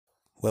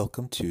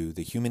Welcome to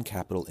the Human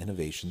Capital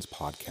Innovations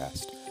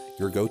Podcast,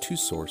 your go-to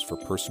source for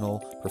personal,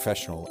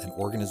 professional, and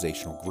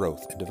organizational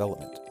growth and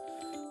development.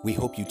 We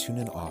hope you tune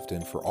in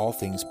often for all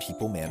things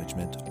people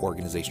management,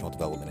 organizational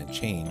development and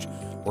change,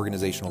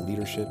 organizational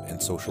leadership,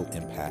 and social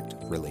impact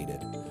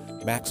related.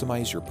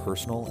 Maximize your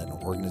personal and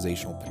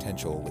organizational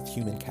potential with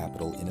Human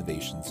Capital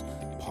Innovations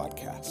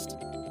Podcast.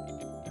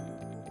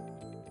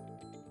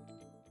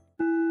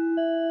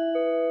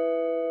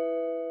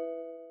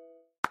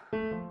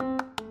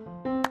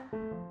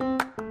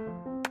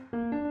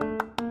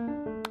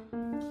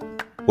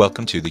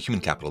 Welcome to the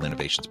Human Capital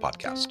Innovations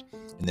Podcast.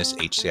 In this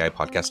HCI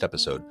podcast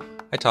episode,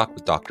 I talk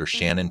with Dr.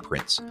 Shannon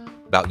Prince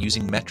about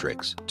using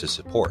metrics to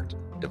support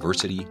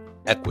diversity,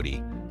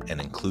 equity, and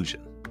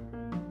inclusion.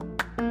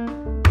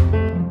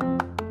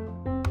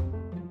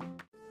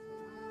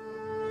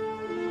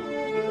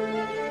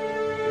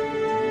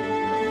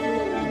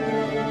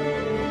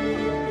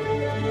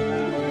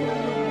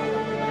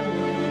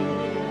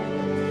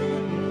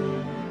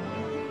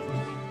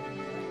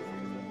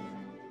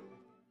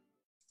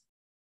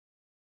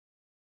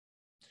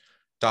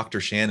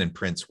 Dr. Shannon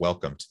Prince,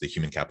 welcome to the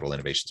Human Capital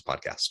Innovations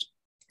Podcast.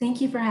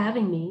 Thank you for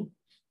having me.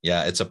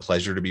 Yeah, it's a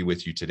pleasure to be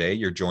with you today.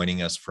 You're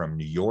joining us from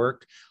New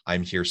York.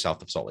 I'm here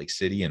south of Salt Lake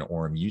City in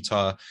Orem,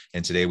 Utah.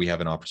 And today we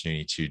have an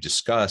opportunity to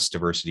discuss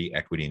diversity,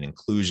 equity, and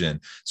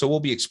inclusion. So we'll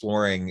be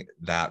exploring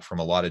that from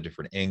a lot of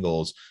different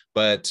angles.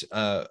 But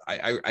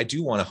I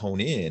do want to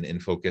hone in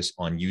and focus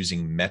on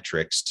using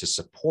metrics to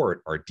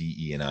support our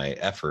DE&I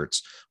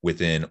efforts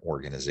within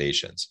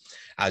organizations.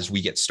 As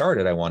we get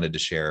started, I wanted to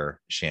share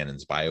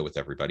Shannon's bio with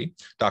everybody.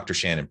 Dr.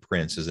 Shannon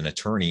Prince is an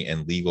attorney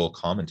and legal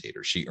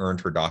commentator. She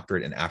earned her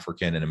doctorate in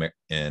African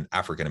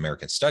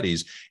American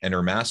Studies and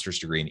her master's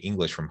degree in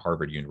English from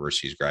Harvard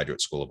University's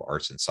Graduate School of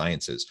Arts and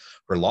Sciences,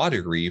 her law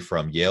degree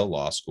from Yale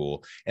Law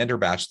School, and her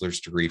bachelor's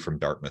degree from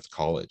Dartmouth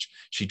College.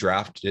 She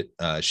drafted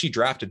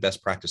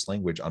best practice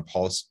language on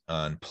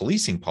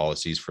policing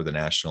policies for the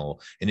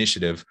National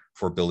Initiative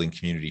for Building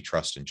Community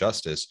Trust and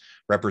Justice,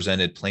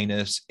 represented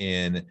plaintiffs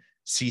in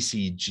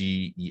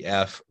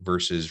CCGEF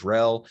versus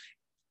REL,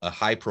 a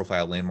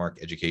high-profile landmark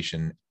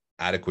education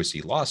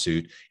adequacy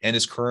lawsuit, and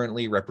is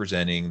currently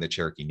representing the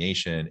Cherokee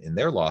Nation in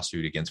their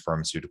lawsuit against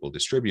pharmaceutical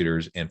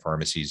distributors and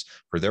pharmacies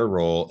for their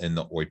role in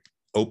the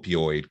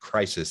opioid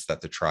crisis that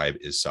the tribe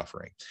is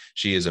suffering.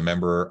 She is a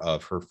member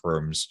of her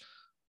firm's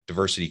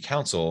Diversity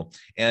Council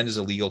and is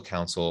a legal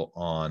counsel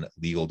on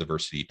Legal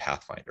Diversity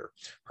Pathfinder.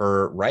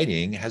 Her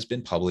writing has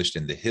been published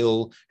in The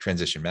Hill,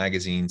 Transition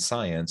Magazine,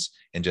 Science,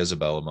 and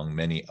Jezebel, among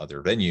many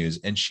other venues,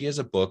 and she has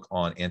a book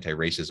on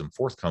anti-racism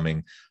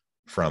forthcoming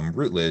from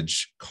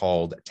Routledge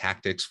called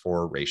Tactics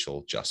for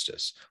Racial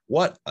Justice.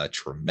 What a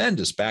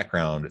tremendous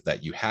background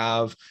that you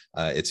have.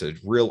 It's a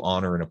real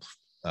honor and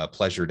a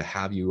pleasure to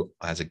have you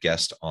as a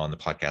guest on the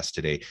podcast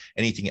today.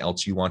 Anything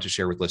else you want to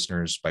share with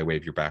listeners by way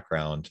of your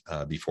background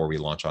before we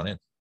launch on in?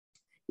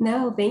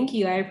 No, thank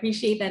you. I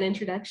appreciate that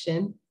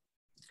introduction.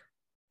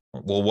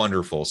 Well,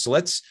 wonderful. So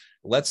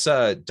let's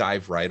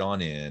dive right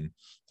on in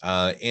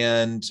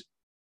and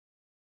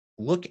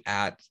look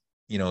at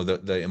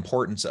the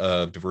importance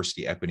of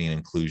diversity, equity, and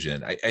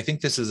inclusion. I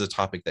think this is a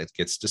topic that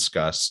gets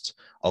discussed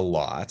a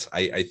lot.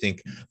 I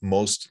think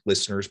most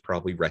listeners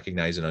probably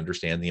recognize and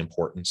understand the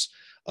importance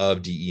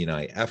of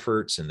DE&I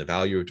efforts and the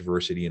value of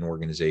diversity in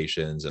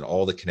organizations and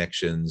all the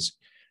connections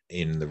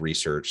in the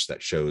research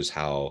that shows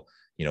how,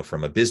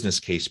 from a business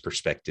case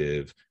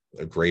perspective,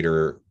 a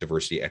greater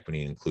diversity,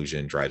 equity, and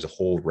inclusion drives a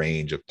whole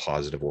range of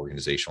positive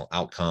organizational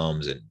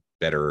outcomes and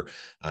better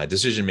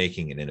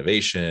decision-making and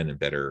innovation and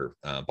better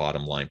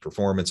bottom line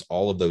performance.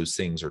 All of those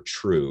things are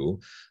true.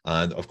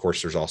 Of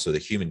course, there's also the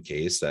human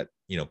case that,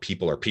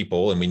 people are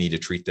people and we need to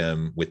treat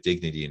them with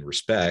dignity and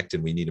respect.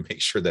 And we need to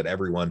make sure that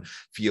everyone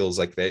feels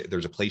like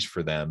there's a place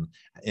for them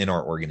in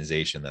our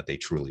organization, that they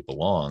truly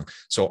belong.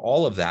 So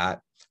all of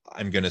that,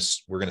 we're going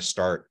to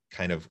start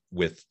kind of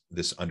with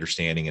this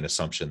understanding and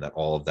assumption that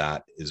all of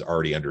that is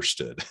already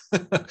understood,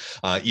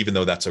 even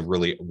though that's a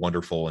really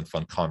wonderful and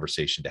fun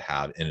conversation to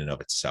have in and of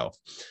itself.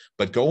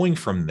 But going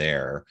from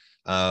there,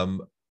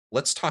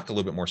 let's talk a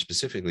little bit more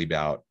specifically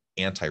about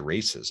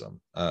anti-racism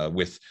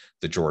with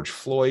the George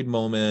Floyd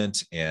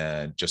moment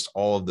and just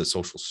all of the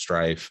social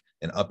strife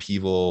and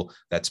upheaval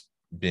that's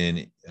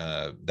been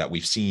that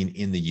we've seen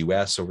in the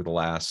US over the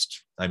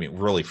last,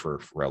 really for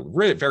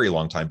a very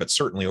long time, but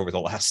certainly over the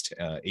last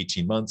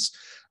 18 months,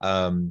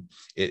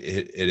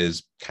 it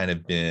has kind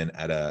of been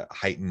at a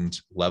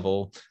heightened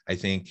level. I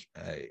think,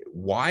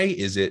 why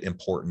is it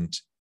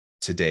important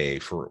today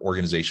for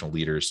organizational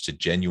leaders to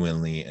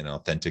genuinely and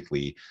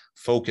authentically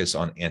focus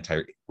on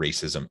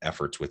anti-racism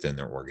efforts within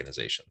their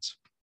organizations?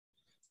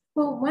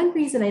 Well, one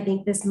reason I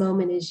think this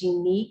moment is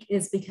unique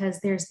is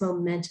because there's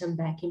momentum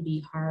that can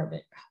be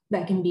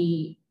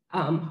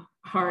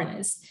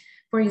harnessed.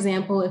 For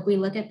example, if we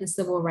look at the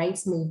civil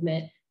rights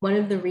movement, one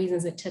of the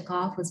reasons it took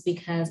off was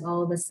because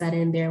all of a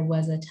sudden there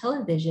was a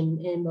television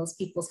in most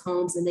people's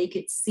homes and they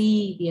could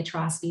see the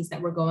atrocities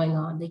that were going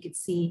on. They could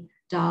see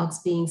dogs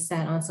being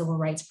set on civil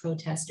rights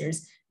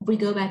protesters. If we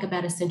go back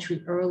about a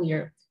century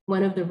earlier,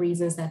 one of the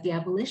reasons that the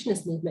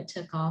abolitionist movement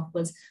took off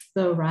was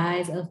the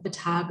rise of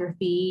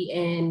photography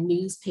and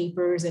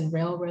newspapers and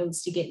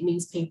railroads to get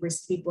newspapers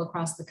to people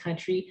across the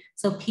country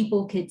so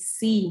people could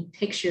see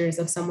pictures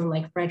of someone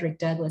like Frederick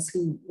Douglass,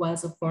 who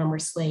was a former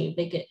slave.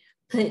 They could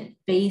put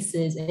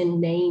faces and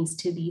names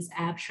to these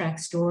abstract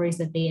stories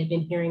that they had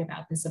been hearing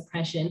about this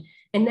oppression.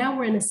 And now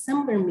we're in a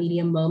similar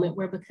media moment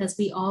where, because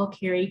we all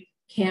carry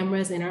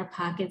cameras in our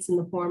pockets in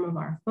the form of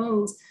our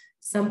phones,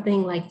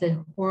 something like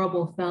the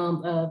horrible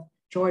film of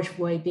George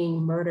Floyd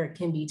being murdered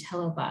can be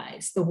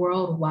televised. The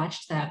world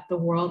watched that. The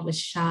world was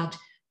shocked.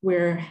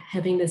 We're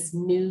having this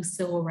new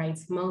civil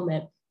rights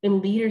moment,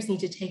 and leaders need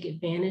to take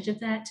advantage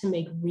of that to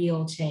make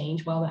real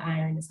change while the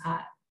iron is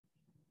hot.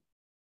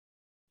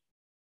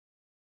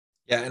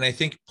 Yeah, and I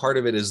think part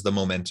of it is the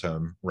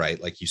momentum,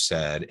 right? Like you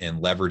said,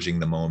 and leveraging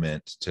the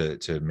moment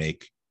to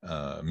make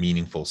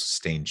meaningful,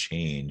 sustained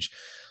change.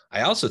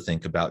 I also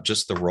think about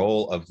just the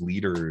role of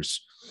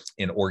leaders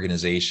in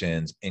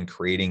organizations in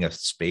creating a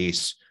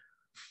space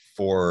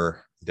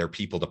for their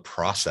people to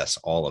process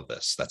all of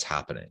this that's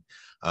happening.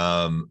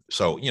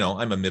 So,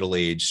 I'm a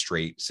middle-aged,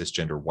 straight,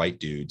 cisgender white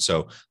dude.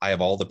 So I have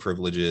all the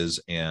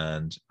privileges,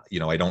 and,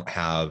 I don't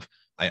have,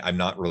 I'm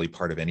not really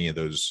part of any of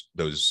those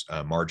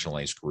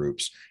marginalized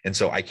groups. And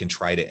so I can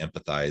try to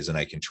empathize, and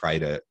I can try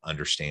to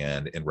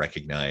understand and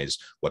recognize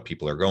what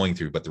people are going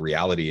through. But the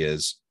reality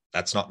is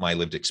that's not my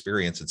lived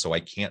experience. And so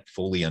I can't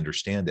fully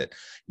understand it.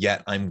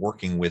 Yet I'm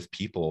working with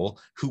people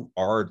who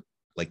are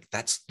like,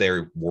 that's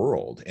their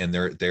world. And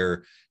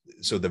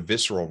so the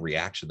visceral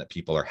reaction that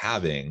people are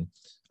having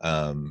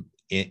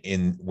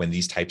in when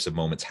these types of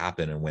moments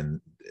happen, and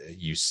when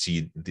you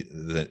see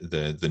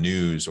the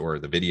news or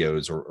the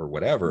videos or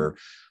whatever,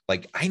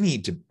 like, I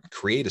need to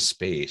create a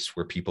space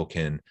where people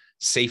can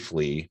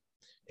safely,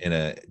 in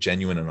a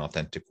genuine and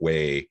authentic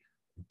way,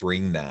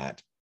 bring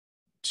that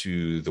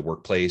to the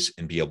workplace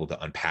and be able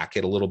to unpack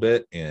it a little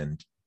bit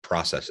and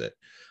process it.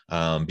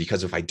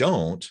 Because if I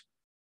don't,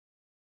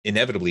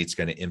 inevitably it's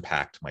going to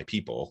impact my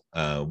people,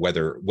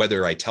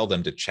 whether I tell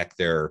them to check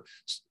their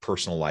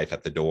personal life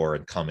at the door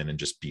and come in and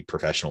just be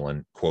professional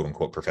and quote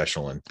unquote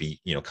professional and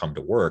be, come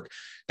to work.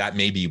 That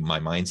may be my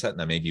mindset, and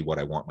that may be what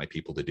I want my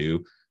people to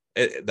do.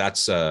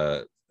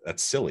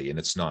 That's silly, and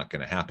it's not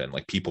going to happen.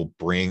 Like, people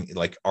bring,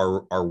 like,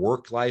 our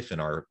work life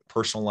and our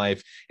personal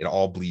life, it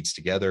all bleeds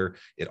together.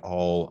 It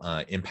all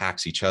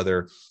impacts each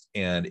other.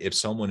 And if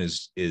someone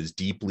is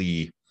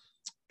deeply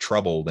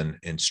troubled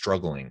and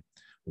struggling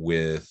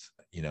with,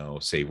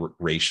 say,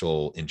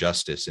 racial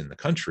injustice in the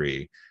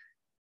country,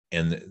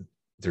 and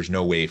there's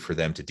no way for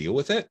them to deal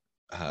with it,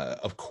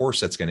 of course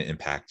that's going to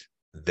impact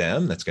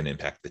them, that's going to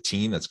impact the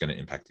team, that's going to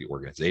impact the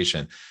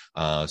organization.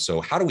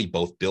 So how do we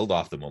both build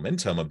off the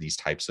momentum of these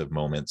types of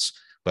moments,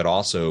 but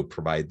also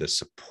provide the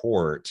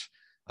support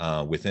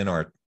within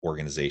our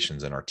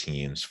organizations and our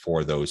teams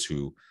for those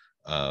who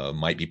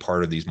might be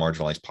part of these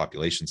marginalized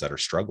populations that are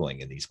struggling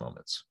in these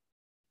moments?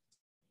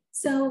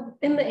 So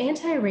in the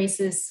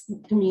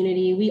anti-racist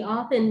community, we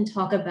often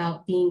talk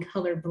about being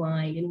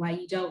colorblind and why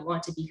you don't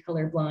want to be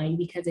colorblind,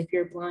 because if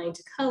you're blind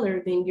to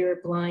color, then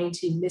you're blind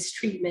to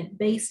mistreatment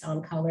based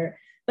on color.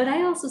 But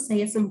I also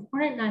say it's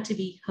important not to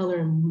be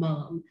color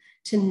mum,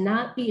 to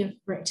not be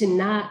afraid, to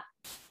not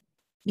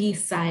be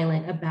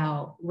silent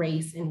about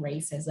race and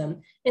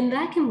racism. And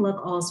that can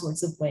look all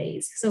sorts of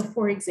ways. So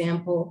for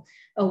example,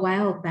 a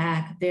while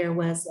back, there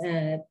was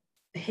a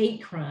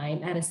hate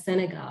crime at a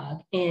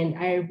synagogue. And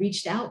I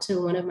reached out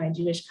to one of my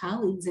Jewish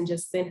colleagues and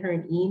just sent her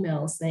an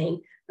email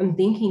saying, I'm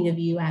thinking of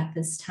you at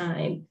this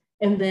time.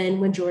 And then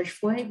when George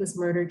Floyd was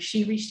murdered,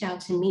 she reached out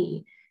to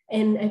me.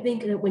 And I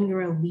think that when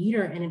you're a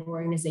leader in an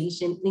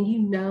organization, then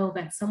you know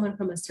that someone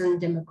from a certain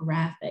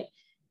demographic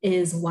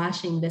is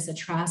watching this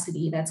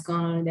atrocity that's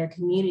gone on in their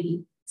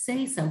community.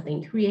 Say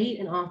something, create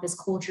an office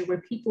culture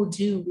where people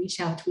do reach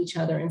out to each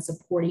other and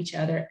support each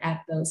other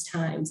at those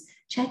times.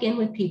 Check in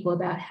with people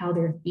about how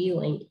they're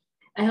feeling.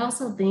 I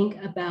also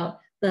think about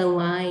the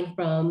line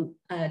from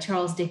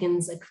Charles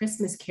Dickens' A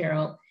Christmas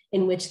Carol,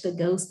 in which the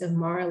ghost of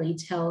Marley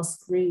tells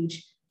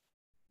Scrooge,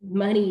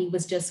 money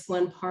was just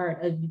one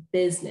part of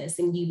business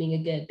and you being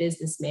a good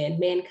businessman.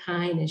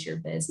 Mankind is your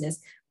business.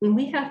 When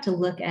we have to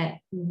look at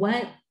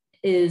what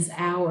is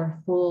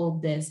our full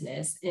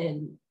business,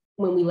 and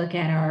when we look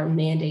at our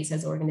mandates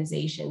as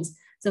organizations.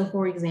 So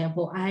for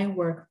example, I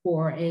work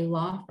for a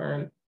law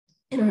firm,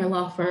 and our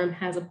law firm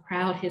has a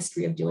proud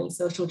history of doing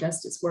social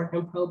justice work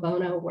and pro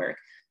bono work.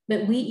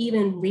 But we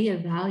even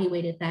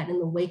reevaluated that in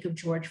the wake of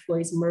George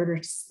Floyd's murder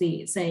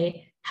to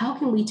say, how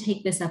can we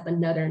take this up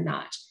another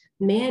notch?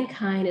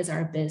 Mankind is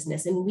our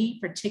business, and we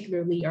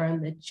particularly are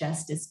in the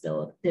justice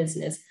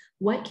business.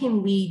 What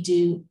can we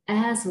do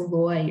as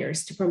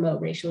lawyers to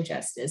promote racial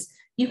justice?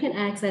 You can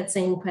ask that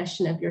same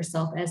question of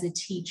yourself as a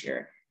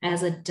teacher,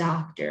 as a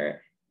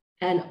doctor,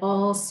 and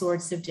all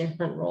sorts of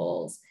different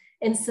roles.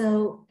 And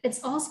so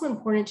it's also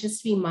important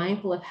just to be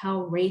mindful of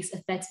how race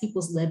affects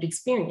people's lived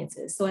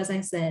experiences. So as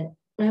I said,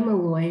 I'm a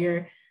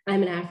lawyer,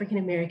 I'm an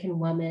African-American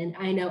woman.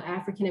 I know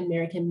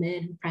African-American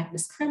men who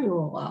practice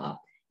criminal law.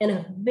 And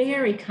a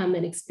very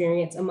common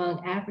experience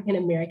among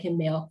African-American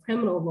male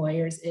criminal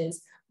lawyers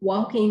is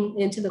walking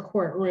into the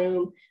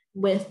courtroom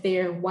with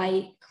their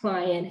white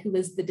client, who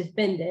is the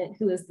defendant,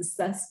 who is the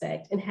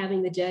suspect, and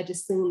having the judge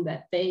assume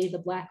that they, the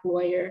Black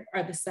lawyer,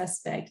 are the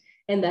suspect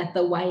and that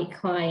the white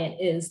client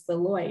is the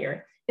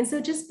lawyer. And so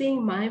just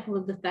being mindful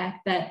of the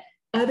fact that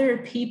other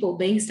people,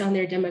 based on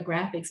their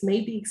demographics,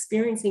 may be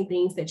experiencing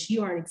things that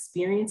you aren't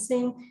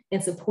experiencing,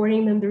 and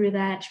supporting them through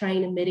that,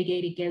 trying to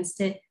mitigate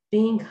against it,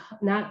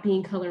 not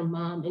being color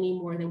mom any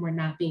more than we're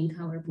not being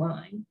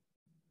colorblind.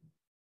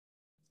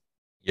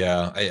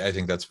 Yeah, I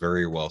think that's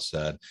very well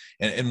said.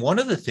 And one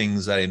of the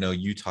things that I know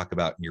you talk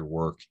about in your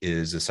work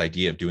is this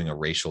idea of doing a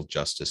racial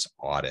justice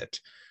audit.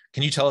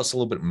 Can you tell us a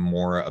little bit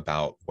more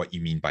about what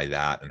you mean by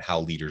that and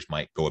how leaders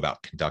might go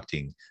about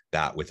conducting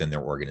that within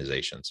their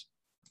organizations?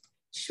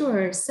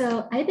 Sure.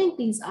 So I think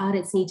these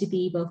audits need to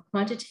be both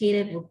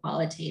quantitative and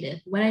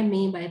qualitative. What I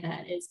mean by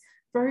that is,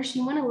 first,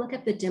 you want to look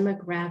at the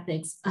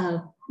demographics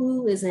of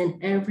who is in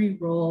every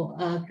role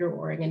of your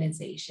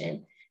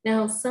organization.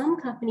 Now, some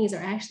companies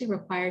are actually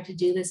required to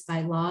do this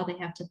by law. They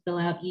have to fill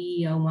out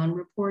EEO-1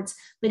 reports.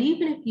 But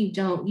even if you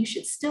don't, you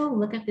should still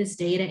look at this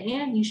data,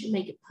 and you should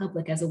make it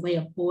public as a way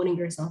of holding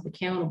yourself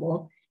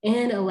accountable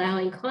and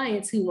allowing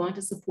clients who want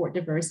to support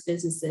diverse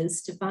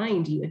businesses to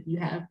find you if you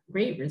have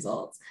great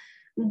results.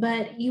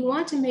 But you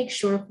want to make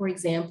sure, for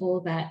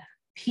example, that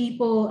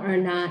people are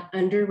not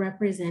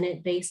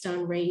underrepresented based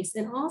on race,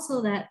 and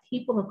also that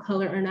people of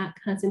color are not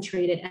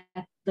concentrated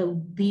at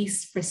the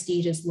least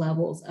prestigious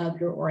levels of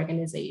your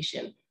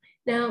organization.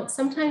 Now,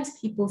 sometimes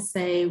people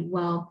say,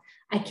 well,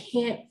 I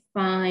can't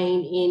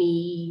find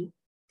any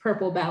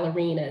purple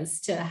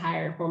ballerinas to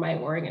hire for my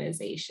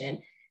organization.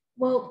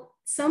 Well,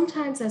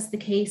 sometimes that's the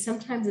case.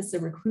 Sometimes it's a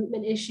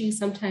recruitment issue.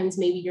 Sometimes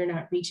maybe you're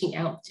not reaching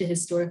out to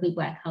historically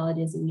Black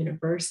colleges and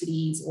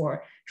universities,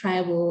 or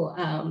tribal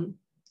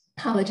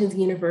colleges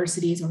and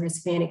universities, or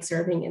Hispanic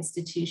serving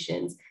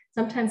institutions.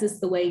 Sometimes it's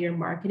the way you're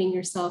marketing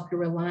yourself. You're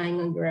relying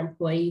on your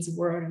employees'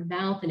 word of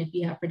mouth. And if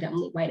you have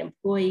predominantly white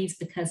employees,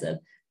 because of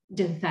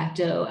de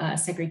facto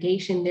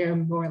segregation, they're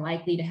more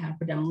likely to have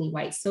predominantly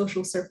white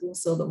social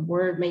circles. So the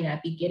word may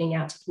not be getting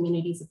out to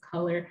communities of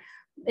color.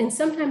 And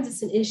sometimes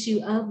it's an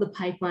issue of the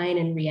pipeline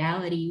and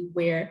reality,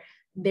 where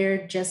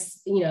they're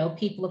just,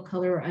 people of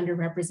color are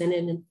underrepresented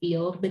in the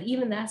field. But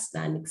even that's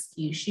not an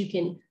excuse. You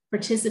can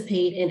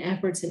participate in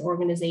efforts and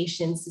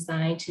organizations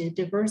designed to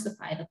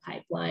diversify the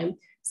pipeline.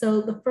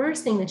 So the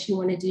first thing that you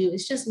want to do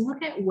is just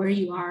look at where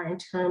you are in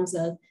terms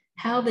of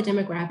how the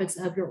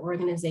demographics of your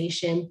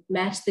organization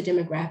match the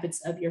demographics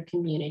of your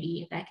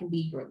community. That can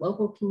be your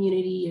local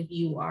community. If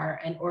you are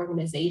an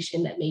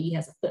organization that maybe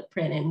has a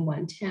footprint in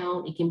one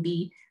town, it can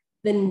be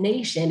the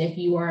nation if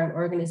you are an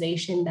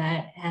organization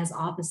that has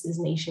offices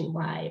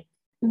nationwide.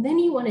 And then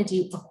you want to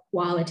do a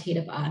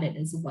qualitative audit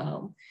as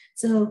well.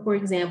 So, for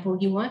example,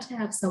 you want to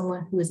have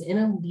someone who is in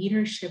a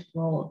leadership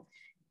role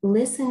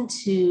listen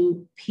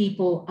to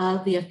people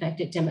of the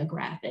affected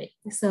demographic.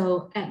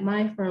 So at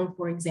my firm,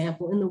 for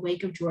example, in the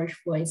wake of George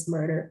Floyd's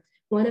murder,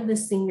 one of the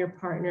senior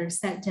partners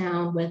sat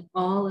down with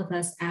all of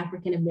us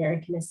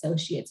African-American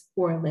associates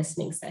for a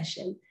listening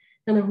session.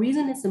 Now, the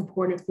reason it's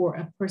important for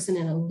a person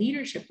in a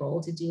leadership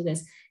role to do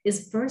this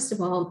is, first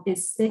of all, it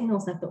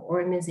signals that the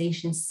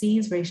organization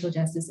sees racial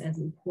justice as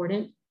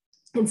important.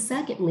 And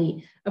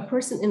secondly, a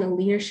person in a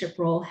leadership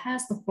role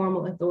has the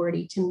formal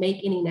authority to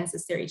make any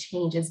necessary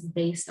changes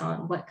based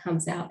on what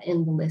comes out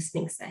in the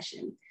listening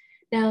session.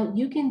 Now,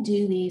 you can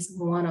do these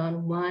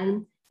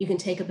one-on-one. You can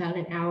take about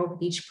an hour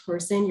with each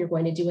person. You're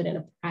going to do it in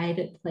a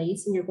private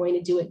place, and you're going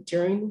to do it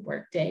during the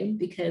workday,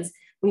 because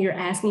when you're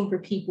asking for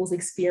people's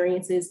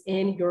experiences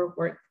in your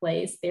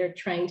workplace, they're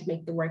trying to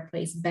make the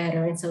workplace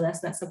better. And so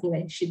that's not something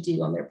they should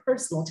do on their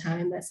personal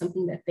time. That's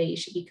something that they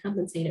should be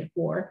compensated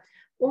for.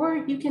 Or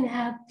you can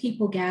have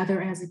people gather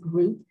as a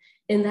group.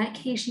 In that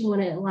case, you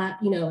want to allot,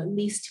 at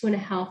least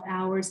 2.5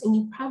 hours, and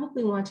you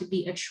probably want to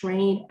be a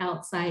trained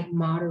outside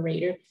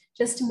moderator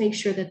just to make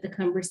sure that the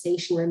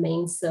conversation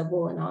remains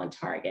civil and on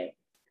target.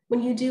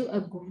 When you do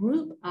a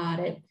group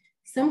audit,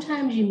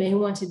 sometimes you may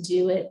want to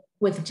do it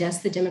with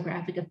just the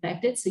demographic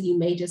affected. So you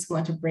may just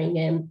want to bring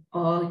in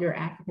all your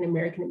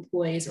African-American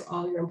employees or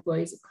all your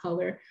employees of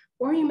color,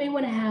 or you may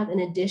want to have an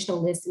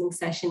additional listening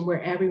session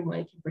where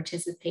everyone can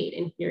participate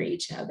and hear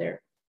each other.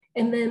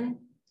 And then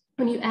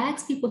when you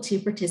ask people to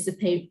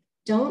participate,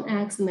 don't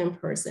ask them in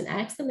person,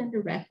 ask them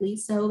indirectly,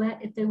 so that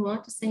if they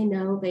want to say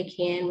no, they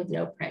can with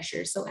no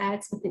pressure. So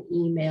ask with an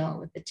email,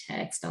 with a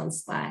text on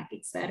Slack,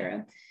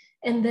 etc.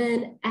 And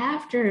then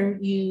after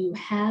you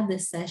have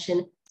this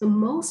session, the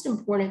most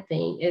important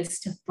thing is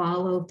to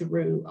follow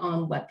through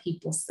on what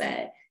people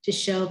said, to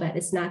show that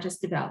it's not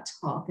just about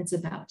talk, it's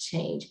about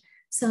change.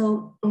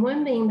 So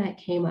one thing that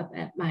came up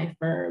at my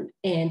firm,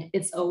 and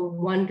it's a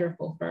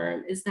wonderful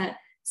firm, is that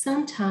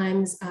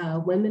sometimes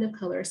women of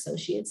color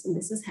associates, and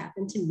this has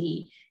happened to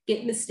me,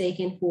 get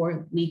mistaken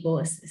for legal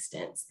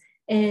assistants.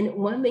 And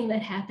one thing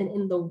that happened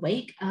in the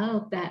wake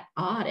of that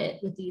audit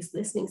with these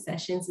listening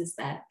sessions is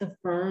that the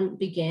firm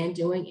began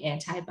doing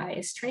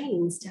anti-bias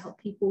trainings to help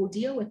people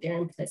deal with their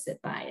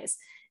implicit bias.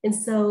 And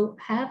so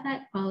have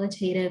that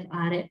qualitative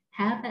audit,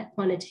 have that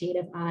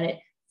quantitative audit,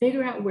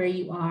 figure out where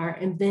you are,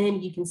 and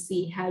then you can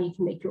see how you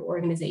can make your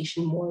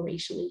organization more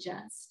racially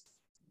just.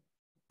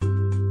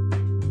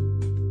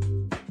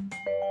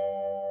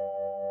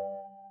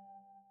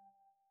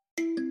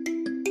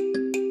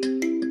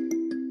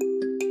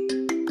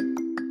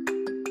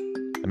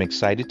 I'm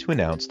excited to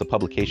announce the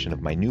publication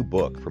of my new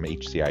book from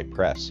HCI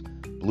Press,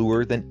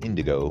 Bluer Than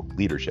Indigo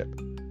Leadership: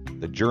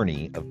 The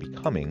Journey of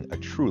Becoming a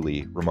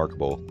Truly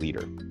Remarkable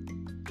Leader.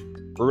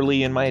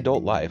 Early in my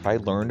adult life, I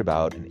learned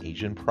about an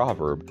Asian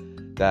proverb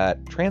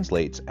that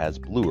translates as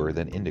bluer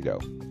than indigo.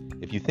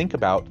 If you think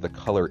about the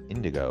color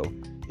indigo,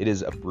 it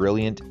is a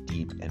brilliant,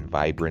 deep, and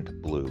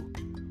vibrant blue,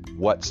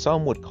 what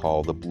some would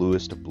call the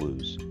bluest of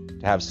blues.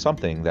 To have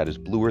something that is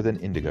bluer than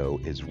indigo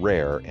is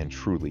rare and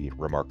truly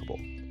remarkable.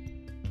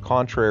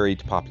 Contrary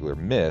to popular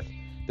myth,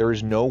 there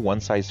is no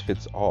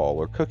one-size-fits-all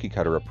or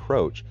cookie-cutter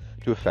approach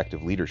to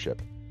effective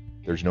leadership.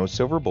 There's no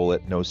silver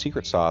bullet, no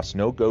secret sauce,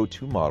 no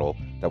go-to model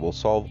that will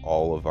solve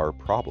all of our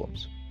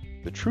problems.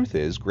 The truth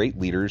is, great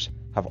leaders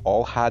have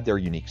all had their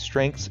unique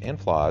strengths and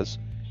flaws,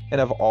 and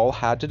have all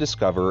had to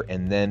discover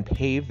and then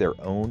pave their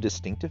own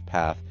distinctive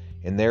path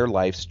in their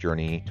life's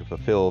journey to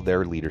fulfill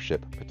their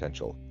leadership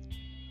potential.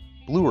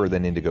 Bluer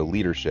Than Indigo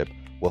Leadership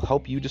will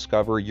help you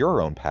discover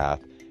your own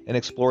path and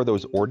explore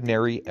those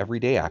ordinary,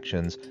 everyday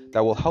actions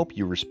that will help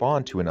you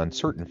respond to an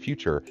uncertain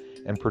future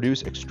and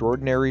produce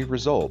extraordinary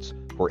results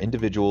for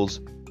individuals,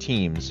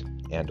 teams,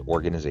 and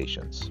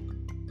organizations.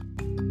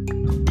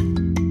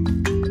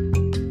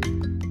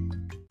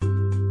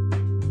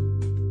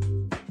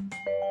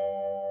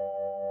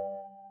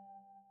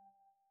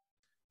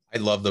 I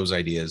love those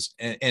ideas.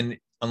 And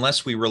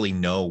unless we really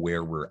know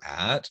where we're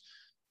at,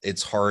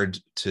 it's hard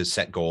to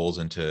set goals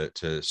and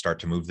to start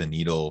to move the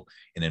needle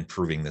in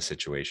improving the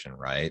situation,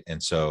 right?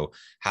 And so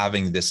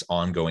having this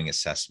ongoing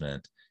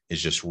assessment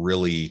is just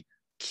really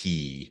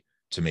key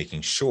to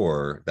making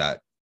sure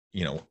that,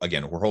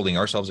 again, we're holding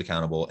ourselves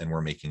accountable and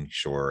we're making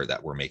sure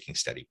that we're making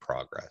steady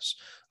progress.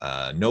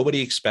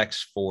 Nobody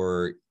expects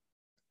for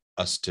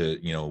us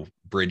to,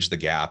 bridge the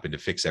gap and to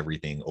fix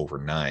everything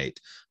overnight,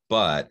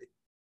 but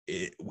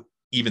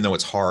even though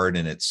it's hard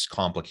and it's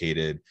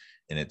complicated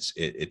and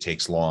it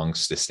takes long,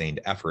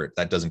 sustained effort,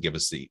 that doesn't give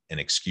us an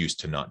excuse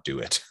to not do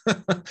it.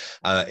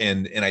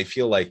 And I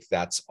feel like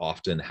that's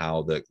often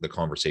how the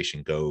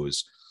conversation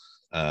goes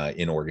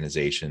in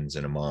organizations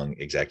and among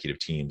executive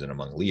teams and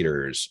among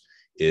leaders,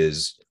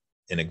 is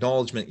an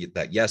acknowledgement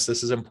that, yes,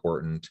 this is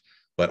important,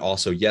 but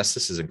also, yes,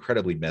 this is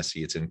incredibly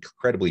messy. It's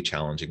incredibly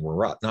challenging.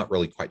 We're not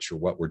really quite sure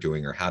what we're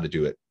doing or how to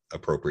do it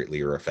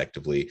appropriately or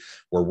effectively.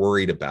 We're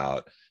worried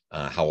about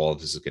how all of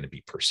this is going to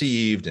be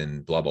perceived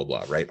and blah, blah,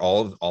 blah, right?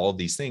 All of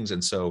these things.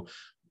 And so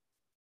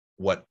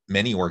what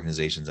many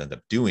organizations end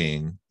up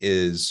doing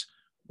is,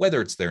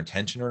 whether it's their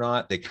intention or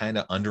not, they kind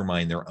of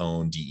undermine their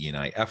own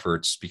DE&I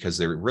efforts because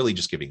they're really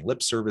just giving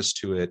lip service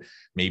to it.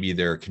 Maybe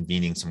they're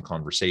convening some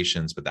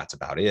conversations, but that's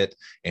about it.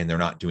 And they're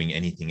not doing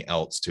anything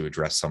else to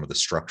address some of the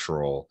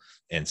structural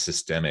and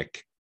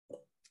systemic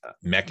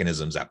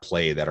mechanisms at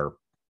play that are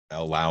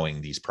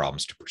allowing these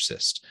problems to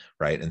persist,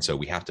 right? And so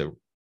we have to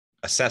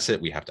assess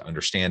it, we have to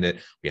understand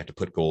it, we have to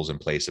put goals in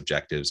place,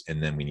 objectives,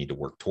 and then we need to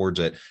work towards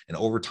it. And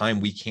over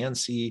time, we can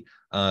see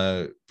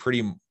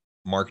pretty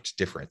marked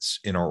difference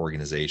in our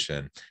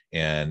organization.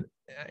 And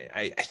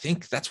I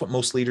think that's what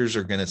most leaders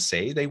are going to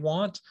say they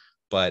want,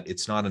 but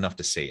it's not enough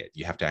to say it.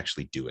 You have to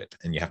actually do it,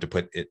 and you have to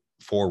put it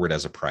forward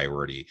as a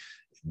priority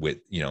with,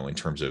 in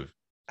terms of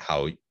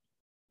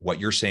what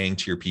you're saying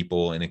to your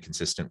people in a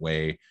consistent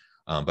way,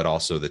 but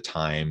also the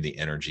time, the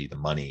energy, the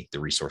money,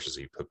 the resources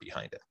that you put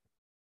behind it.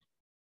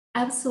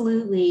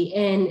 Absolutely.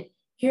 And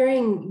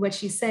hearing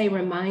what you say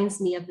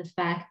reminds me of the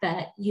fact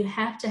that you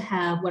have to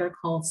have what are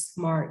called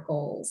SMART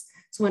goals.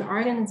 So in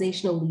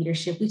organizational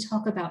leadership, we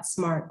talk about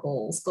SMART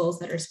goals, goals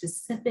that are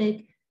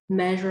specific,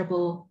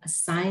 measurable,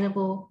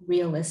 assignable,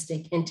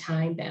 realistic, and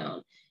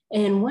time-bound.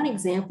 And one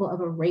example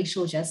of a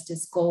racial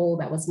justice goal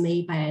that was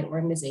made by an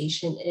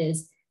organization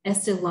is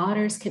Estee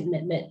Lauder's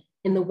commitment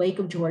in the wake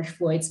of George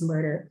Floyd's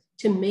murder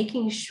to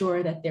making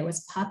sure that there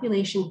was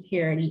population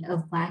parity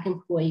of Black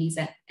employees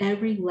at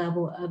every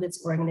level of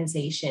its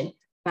organization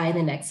by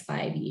the next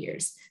 5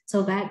 years.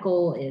 So that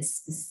goal is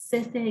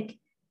specific,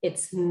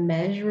 it's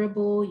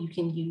measurable. You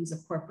can use a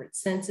corporate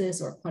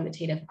census or a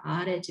quantitative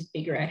audit to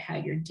figure out how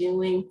you're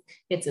doing.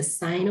 It's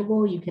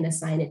assignable. You can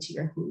assign it to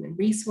your human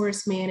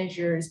resource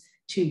managers,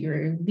 to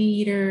your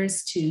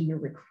leaders, to your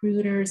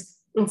recruiters.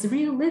 It's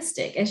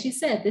realistic. As you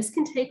said, this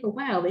can take a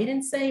while. They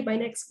didn't say by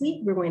next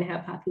week we're going to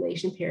have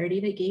population parity.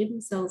 They gave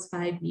themselves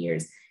 5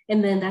 years.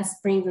 And then that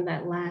brings in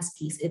that last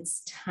piece.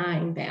 It's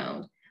time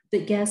bound.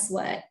 But guess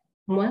what?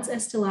 Once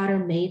Estee Lauder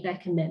made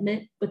that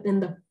commitment, within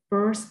the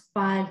first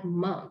 5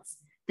 months,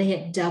 they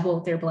had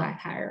doubled their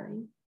Black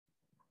hiring.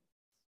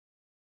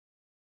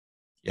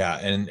 Yeah,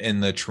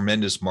 and the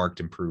tremendous marked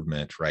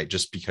improvement, right?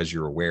 Just because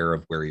you're aware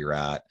of where you're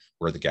at,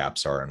 where the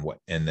gaps are, and what,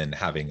 and then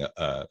having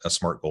a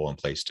smart goal in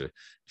place to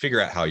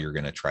figure out how you're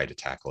going to try to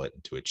tackle it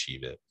and to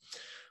achieve it.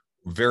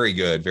 Very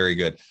good, very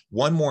good.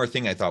 One more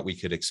thing I thought we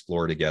could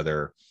explore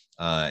together.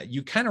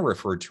 You kind of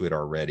referred to it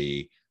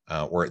already,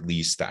 or at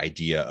least the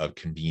idea of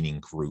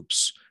convening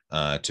groups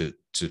to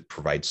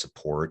provide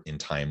support in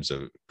times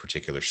of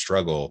particular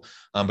struggle.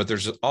 But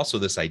there's also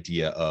this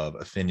idea of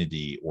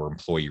affinity or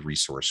employee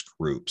resource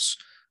groups.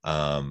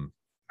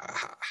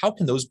 How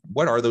can those?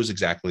 What are those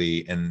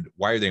exactly, and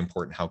why are they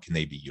important? How can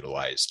they be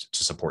utilized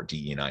to support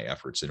DE&I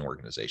efforts in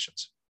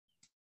organizations?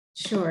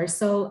 Sure.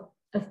 So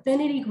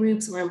affinity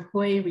groups or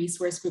employee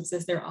resource groups,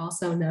 as they're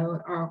also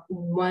known, are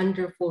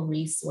wonderful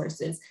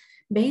resources.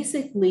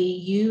 Basically,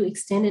 you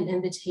extend an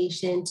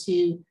invitation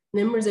to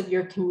members of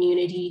your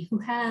community who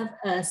have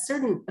a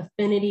certain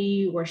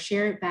affinity or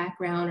shared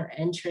background or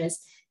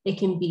interest. It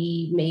can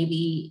be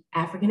maybe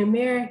African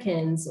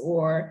Americans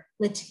or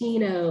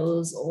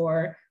Latinos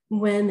or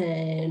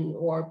women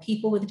or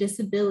people with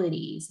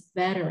disabilities,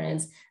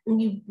 veterans,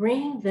 and you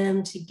bring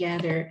them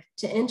together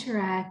to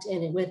interact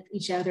with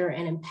each other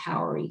and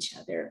empower each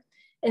other.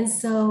 And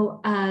so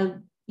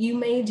you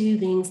may do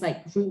things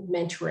like group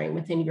mentoring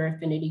within your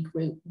affinity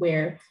group,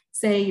 where,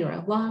 say, you're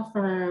a law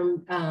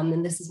firm,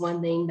 and this is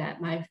one thing that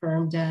my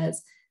firm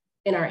does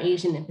in our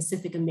Asian and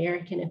Pacific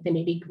American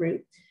affinity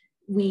group.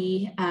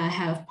 We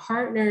have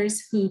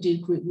partners who do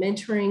group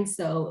mentoring.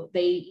 So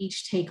they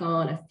each take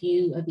on a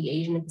few of the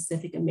Asian and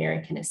Pacific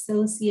American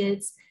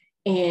associates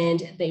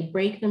and they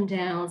break them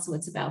down. So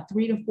it's about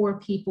 3 to 4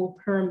 people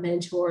per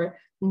mentor,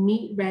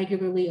 meet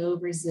regularly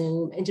over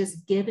Zoom, and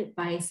just give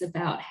advice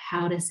about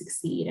how to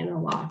succeed in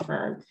a law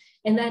firm.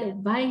 And that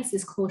advice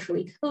is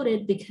culturally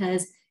coded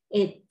because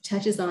it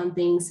touches on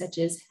things such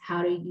as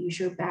how to use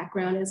your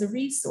background as a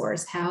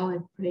resource, how,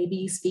 if maybe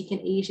you speak an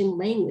Asian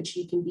language,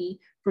 you can be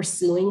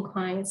pursuing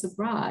clients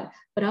abroad,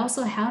 but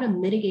also how to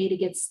mitigate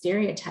against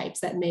stereotypes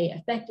that may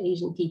affect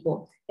Asian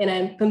people. And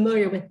I'm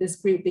familiar with this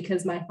group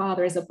because my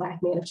father is a Black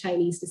man of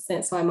Chinese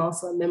descent, so I'm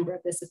also a member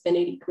of this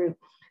affinity group.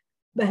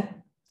 But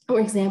for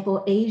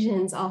example,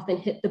 Asians often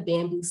hit the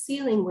bamboo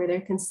ceiling where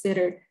they're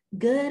considered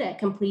good at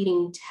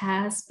completing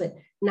tasks, but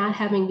not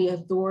having the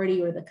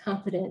authority or the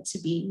confidence to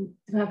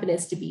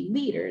be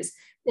leaders.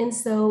 And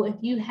so if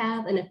you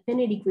have an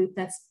affinity group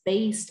that's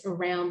based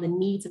around the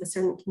needs of a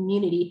certain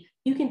community,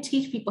 you can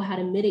teach people how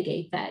to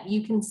mitigate that.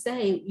 You can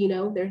say,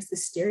 there's the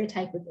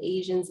stereotype of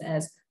Asians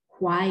as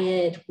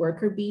quiet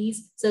worker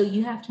bees. So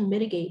you have to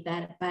mitigate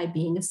that by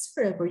being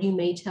assertive, or you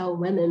may tell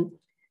women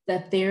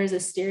that there's a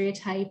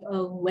stereotype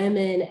of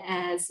women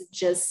as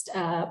just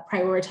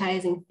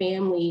prioritizing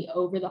family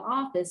over the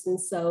office. And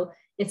so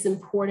it's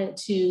important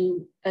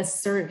to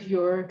assert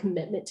your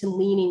commitment to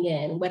leaning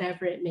in,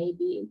 whatever it may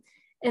be.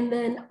 And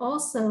then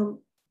also,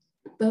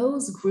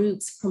 those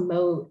groups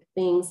promote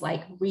things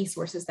like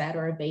resources that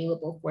are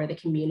available for the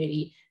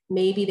community.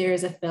 Maybe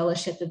there's a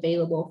fellowship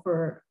available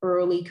for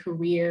early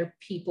career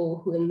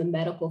people who in the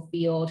medical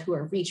field who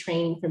are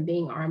retraining from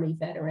being Army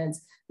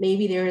veterans.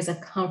 Maybe there is a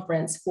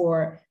conference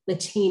for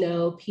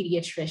Latino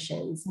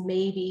pediatricians.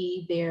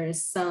 Maybe there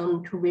is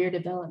some career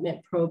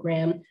development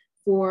program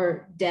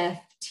for deaf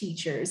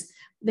teachers.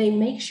 They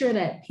make sure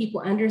that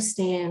people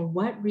understand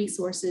what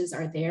resources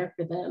are there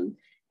for them.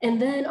 And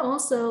then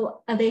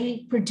also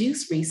they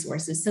produce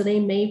resources. So they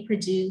may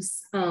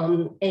produce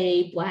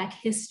a Black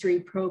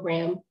history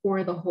program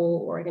for the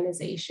whole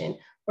organization,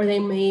 or they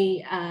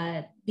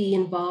may be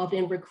involved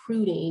in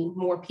recruiting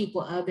more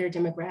people of their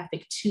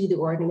demographic to the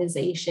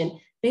organization.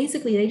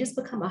 Basically, they just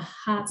become a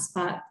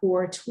hotspot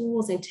for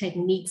tools and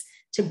techniques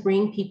to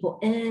bring people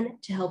in,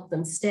 to help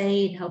them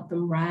stay, to help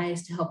them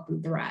rise, to help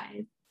them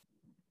thrive.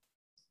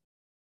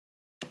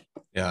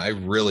 Yeah, I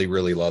really,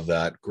 really love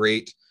that.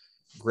 Great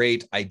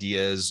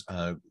ideas,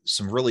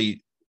 some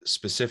really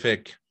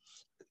specific,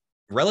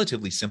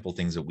 relatively simple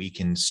things that we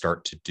can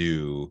start to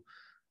do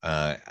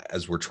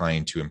as we're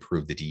trying to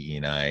improve the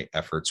DE&I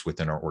efforts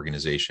within our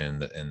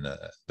organization and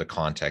the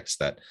context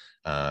that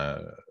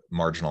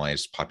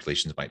marginalized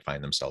populations might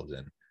find themselves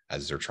in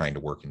as they're trying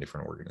to work in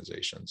different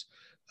organizations.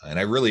 And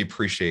I really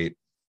appreciate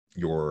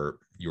your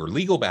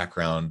legal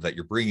background that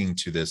you're bringing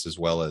to this, as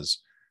well as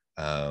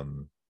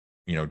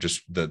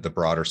just the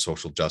broader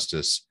social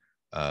justice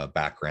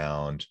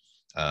background.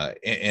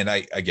 And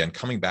I, again,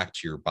 coming back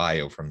to your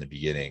bio from the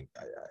beginning,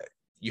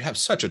 you have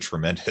such a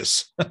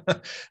tremendous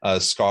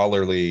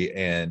scholarly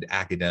and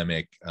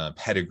academic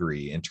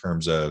pedigree in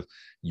terms of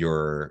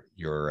your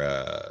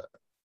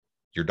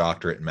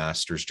doctorate and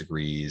master's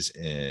degrees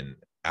in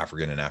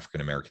African and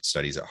African American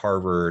studies at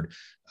Harvard,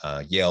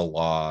 Yale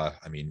Law.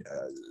 I mean,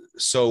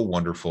 so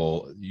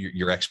wonderful.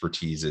 Your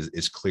expertise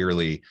is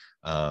clearly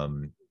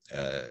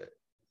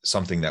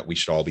something that we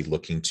should all be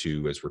looking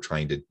to as we're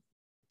trying to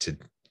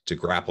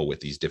grapple with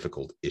these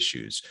difficult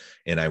issues.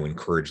 And I would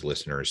encourage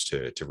listeners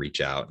to reach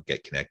out and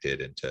get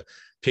connected and to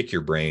pick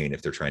your brain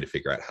if they're trying to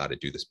figure out how to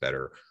do this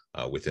better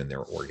within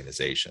their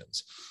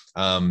organizations.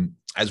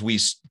 As we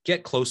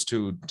get close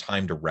to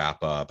time to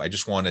wrap up, I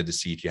just wanted to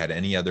see if you had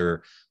any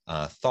other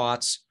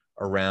thoughts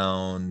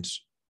around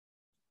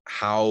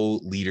how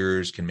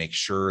leaders can make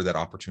sure that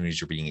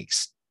opportunities are being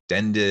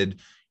extended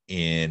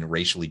in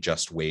racially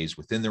just ways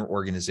within their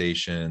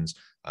organizations,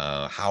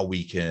 how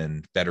we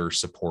can better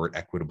support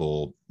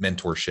equitable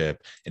mentorship,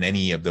 and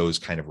any of those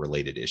kind of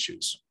related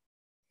issues.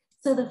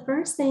 So the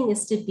first thing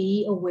is to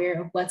be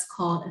aware of what's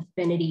called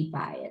affinity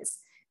bias.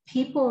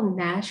 People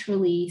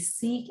naturally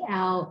seek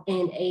out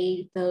and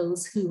aid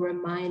those who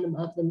remind them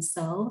of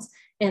themselves.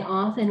 And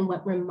often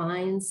what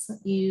reminds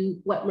you,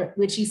 what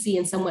you see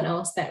in someone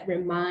else that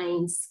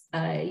reminds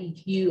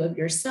you of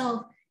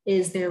yourself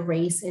is their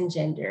race and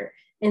gender.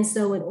 And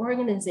so in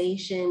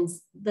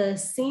organizations, the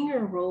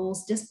senior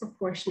roles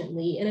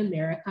disproportionately in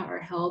America are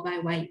held by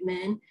white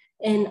men.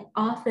 And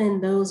often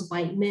those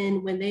white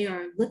men, when they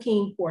are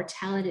looking for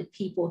talented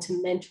people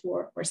to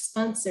mentor or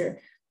sponsor,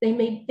 they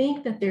may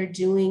think that they're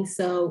doing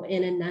so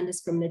in a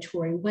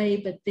non-discriminatory way,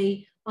 but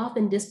they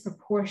often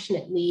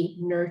disproportionately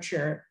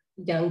nurture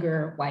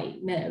younger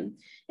white men.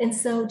 And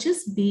so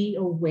just be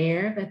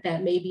aware that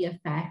that may be a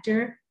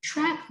factor.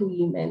 Track who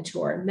you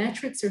mentor.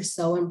 Metrics are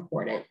so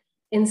important.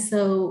 And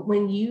so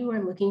when you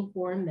are looking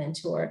for a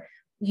mentor,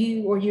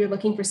 you're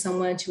looking for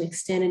someone to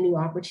extend a new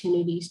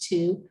opportunities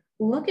to,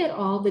 look at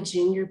all the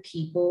junior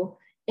people,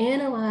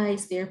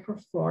 analyze their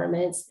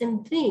performance,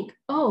 and think,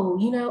 oh,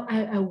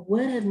 I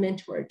would have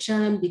mentored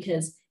John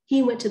because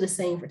he went to the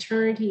same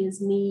fraternity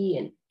as me,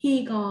 and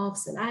he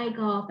golfs and I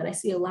golf, and I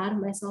see a lot of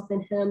myself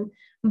in him.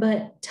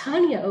 But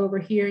Tanya over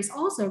here is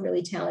also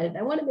really talented.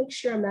 I want to make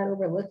sure I'm not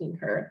overlooking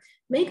her.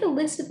 Make a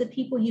list of the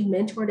people you've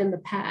mentored in the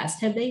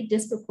past. Have they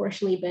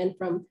disproportionately been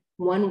from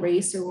one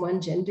race or one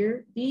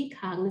gender? Be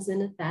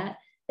cognizant of that,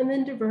 and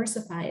then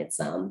diversify it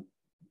some.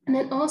 And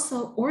then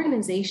also,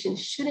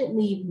 organizations shouldn't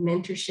leave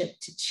mentorship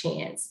to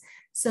chance.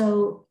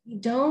 So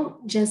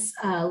don't just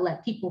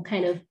let people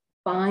kind of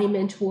find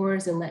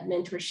mentors and let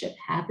mentorship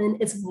happen.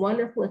 It's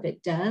wonderful if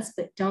it does,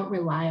 but don't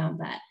rely on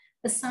that.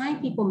 Assign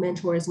people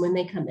mentors when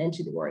they come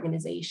into the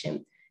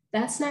organization.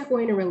 That's not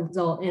going to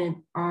result in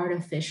an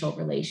artificial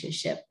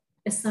relationship.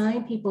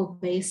 Assign people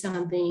based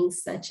on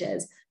things such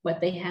as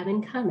what they have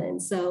in common.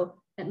 So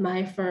at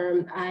my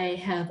firm, I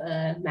have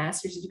a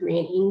master's degree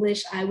in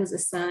English. I was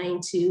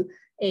assigned to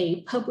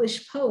a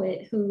published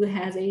poet who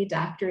has a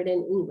doctorate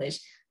in English.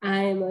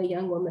 I'm a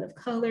young woman of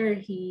color.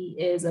 He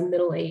is a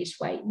middle-aged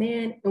white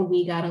man, and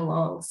we got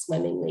along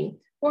swimmingly.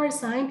 Or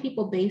assign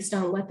people based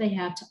on what they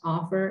have to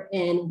offer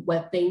and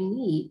what they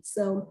need.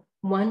 So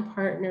one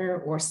partner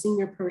or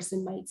senior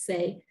person might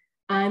say,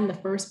 I'm the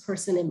first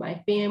person in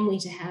my family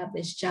to have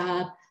this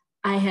job.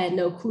 I had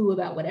no clue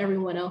about what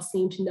everyone else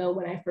seemed to know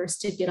when I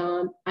first took it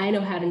on. I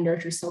know how to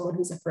nurture someone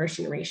who's a first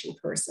generation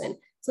person.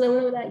 So then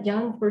when that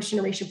young first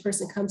generation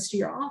person comes to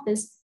your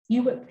office,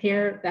 you would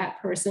pair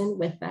that person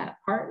with that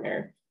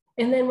partner.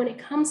 And then when it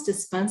comes to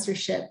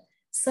sponsorship,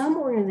 some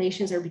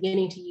organizations are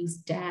beginning to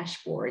use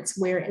dashboards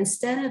where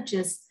instead of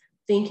just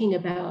thinking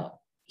about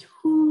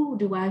who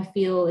do I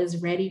feel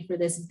is ready for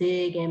this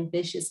big,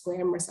 ambitious,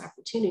 glamorous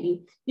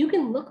opportunity, you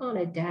can look on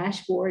a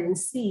dashboard and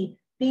see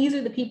these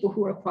are the people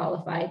who are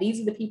qualified. These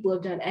are the people who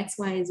have done X,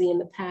 Y, and Z in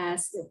the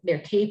past. They're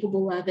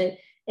capable of it.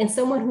 And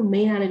someone who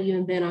may not have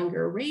even been on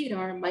your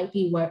radar might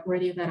be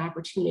worthy of that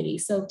opportunity.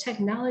 So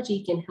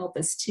technology can help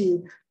us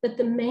too. But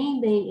the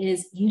main thing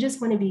is you just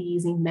want to be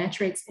using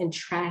metrics and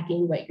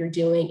tracking what you're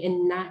doing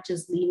and not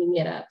just leaving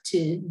it up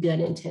to good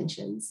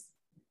intentions.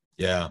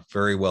 Yeah,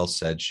 very well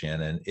said,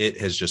 Shannon.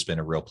 It has just been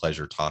a real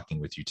pleasure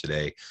talking with you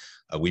today.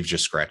 We've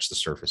just scratched the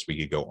surface. We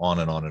could go on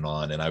and on and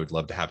on, and I would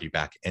love to have you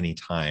back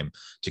anytime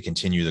to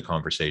continue the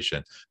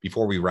conversation.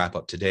 Before we wrap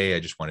up today, I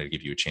just wanted to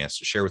give you a chance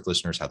to share with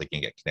listeners how they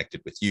can get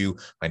connected with you,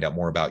 find out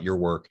more about your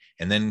work,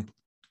 and then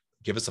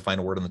give us a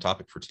final word on the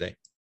topic for today.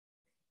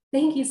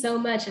 Thank you so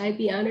much. I'd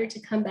be honored to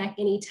come back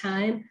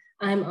anytime.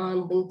 I'm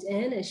on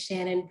LinkedIn as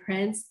Shannon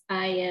Prince.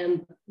 I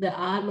am the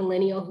odd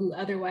millennial who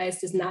otherwise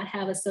does not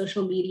have a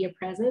social media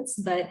presence,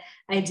 but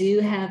I do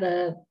have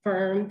a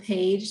firm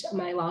page,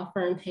 my law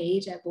firm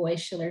page at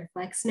Boyce Schiller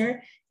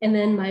Flexner. And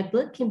then my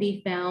book can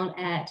be found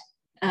at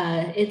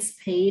its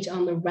page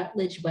on the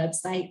Rutledge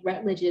website.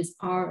 Rutledge is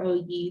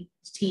ROUTLEDGE.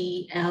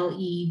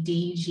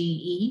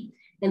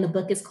 And the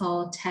book is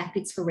called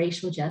Tactics for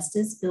Racial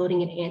Justice,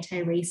 Building an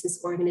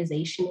Anti-Racist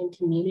Organization and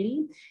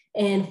Community.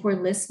 And for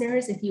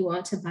listeners, if you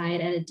want to buy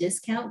it at a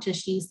discount,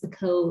 just use the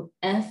code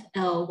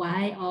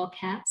FLY, all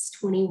caps,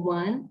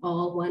 21,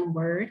 all one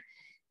word.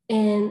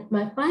 And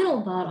my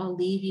final thought I'll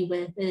leave you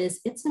with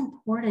is it's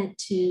important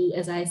to,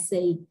 as I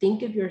say,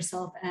 think of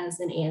yourself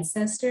as an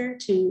ancestor,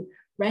 to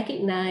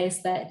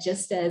recognize that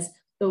just as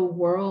the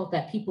world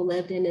that people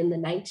lived in the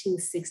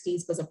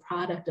 1960s was a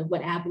product of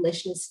what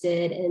abolitionists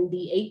did in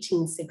the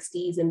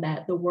 1860s, and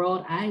that the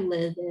world I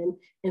live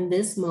in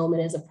this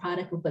moment is a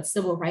product of what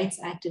civil rights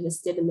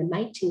activists did in the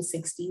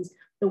 1960s.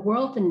 The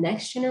world the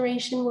next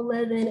generation will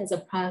live in is a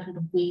product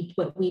of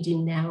what we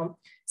do now.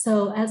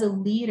 So as a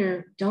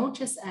leader, don't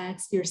just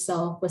ask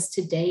yourself, was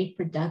today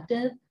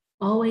productive?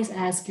 always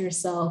ask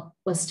yourself,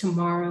 was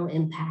tomorrow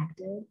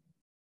impacted?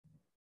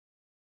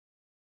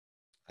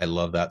 I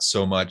love that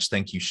so much.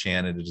 Thank you,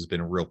 Shannon. It has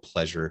been a real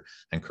pleasure.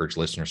 I encourage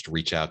listeners to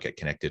reach out, get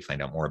connected,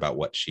 find out more about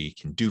what she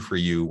can do for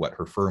you, what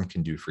her firm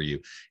can do for you.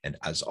 And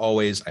as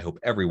always, I hope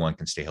everyone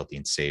can stay healthy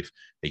and safe.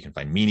 They can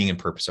find meaning and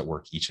purpose at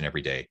work each and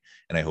every day.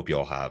 And I hope you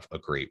all have a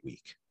great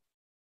week.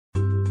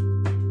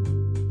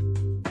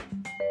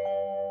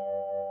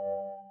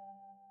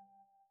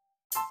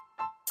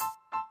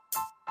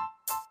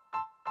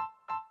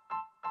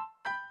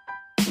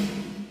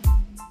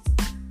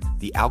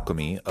 The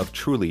alchemy of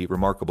truly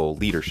remarkable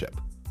leadership.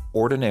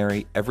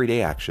 Ordinary,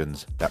 everyday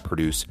actions that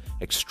produce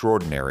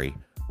extraordinary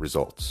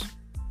results.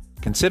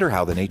 Consider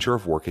how the nature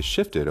of work has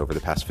shifted over the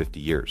past 50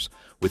 years.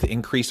 With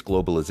increased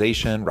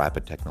globalization,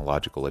 rapid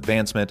technological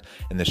advancement,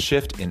 and the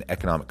shift in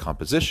economic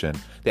composition,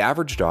 the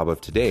average job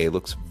of today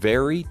looks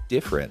very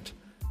different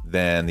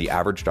than the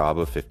average job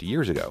of 50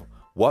 years ago.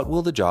 What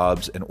will the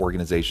jobs and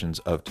organizations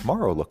of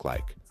tomorrow look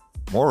like?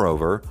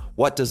 Moreover,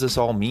 what does this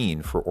all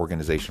mean for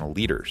organizational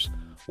leaders?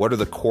 What are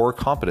the core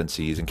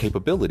competencies and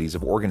capabilities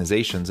of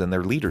organizations and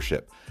their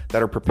leadership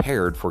that are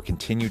prepared for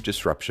continued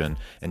disruption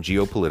and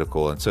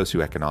geopolitical and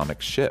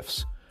socioeconomic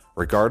shifts?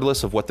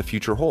 Regardless of what the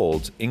future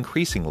holds,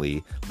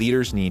 increasingly,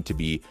 leaders need to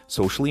be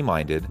socially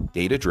minded,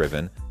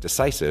 data-driven,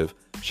 decisive,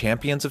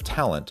 champions of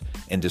talent,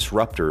 and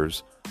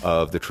disruptors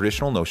of the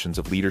traditional notions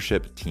of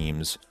leadership,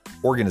 teams,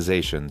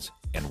 organizations,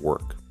 and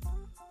work.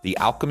 The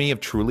alchemy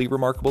of truly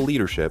remarkable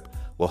leadership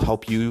will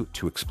help you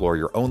to explore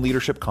your own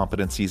leadership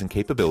competencies and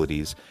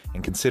capabilities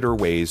and consider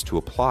ways to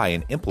apply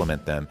and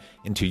implement them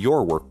into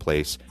your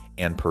workplace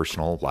and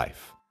personal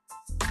life.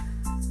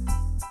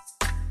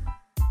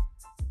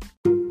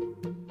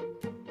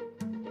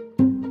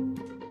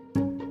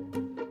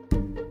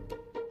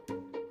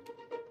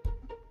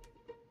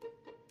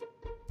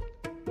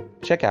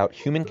 Check out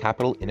Human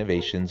Capital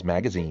Innovations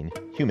magazine,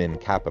 Human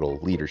Capital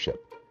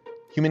Leadership.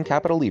 Human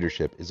Capital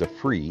Leadership is a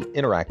free,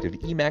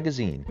 interactive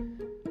e-magazine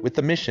with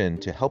the mission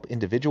to help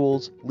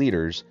individuals,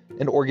 leaders,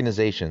 and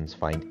organizations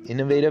find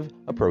innovative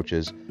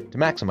approaches to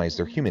maximize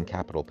their human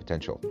capital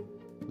potential.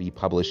 We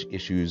publish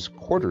issues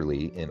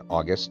quarterly in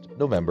August,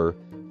 November,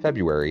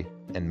 February,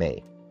 and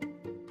May.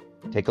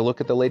 Take a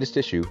look at the latest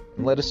issue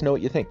and let us know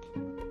what you think.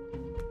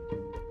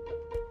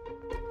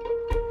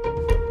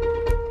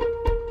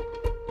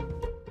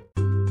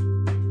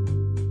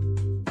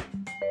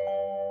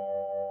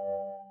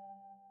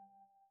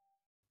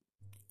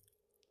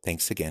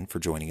 Thanks again for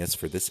joining us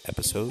for this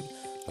episode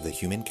of the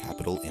Human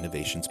Capital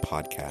Innovations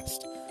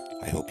Podcast.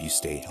 I hope you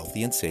stay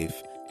healthy and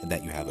safe and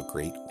that you have a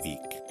great week.